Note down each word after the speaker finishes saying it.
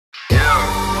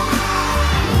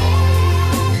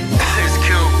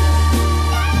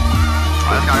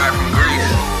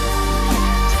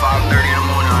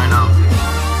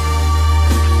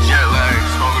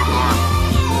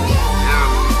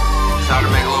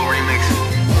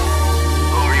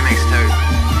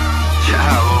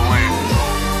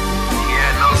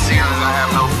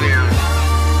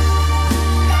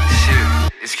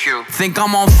Think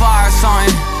I'm on fire or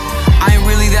something. I ain't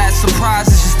really that surprised,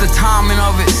 it's just the timing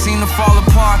of it. Seemed to fall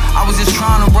apart, I was just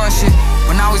trying to rush it,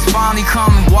 but now it's finally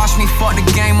coming. Watch me fuck the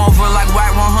game over like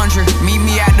Whack 100. Meet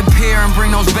me at the pier and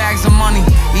bring those bags of money.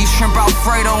 Eat shrimp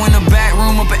Alfredo in the back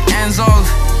room up at Enzo's.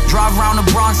 Drive around the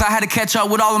Bronx, I had to catch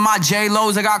up with all of my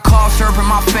J-Lo's. I got call syrup in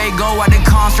my Faygo. I did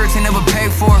concerts and never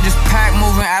paid for. Just pack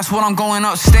moving, ask what I'm going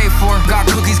upstate for. Got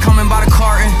cookies coming by the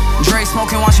carton, Dre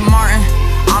smoking, watching Martin.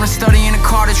 I'm just studying the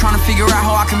Carter, trying to figure out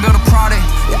how I can build a product.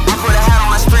 I put a hat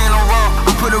on, that's 3 in a row.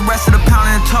 I put the rest of the pound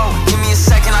in the toe. Give me a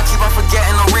second, I keep on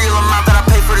forgetting the real amount that I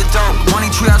pay for the dope. Money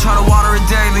tree, I try to water it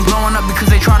daily. Blowing up because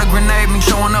they try to grenade me.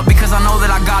 Showing up because I know that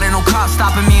I got it. No cops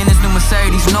stopping me in this new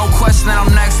Mercedes. No question that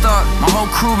I'm next up. My whole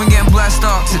crew been getting blessed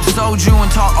up. Sip soju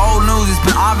and talk old news. It's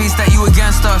been obvious that you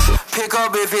against us. Pick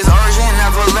up if it's urgent,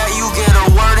 never let you get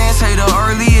a word in. Say the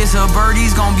earliest a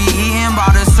birdie's gonna be eaten by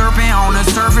the serpent. On the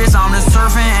surface, I'm the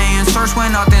surfing and search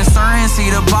when nothing's certain. See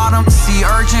the bottom, see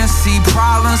urgent, see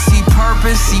problems, see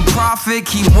purpose, see profit.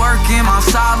 Keep working my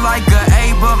side like a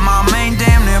A, but my main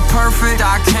damn near perfect.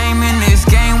 I came in this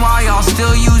game while y'all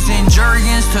still using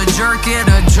jergens to jerk it.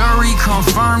 A jury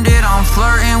confirmed it. I'm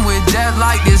flirting with death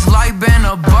like this life been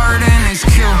a burden. It's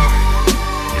cute.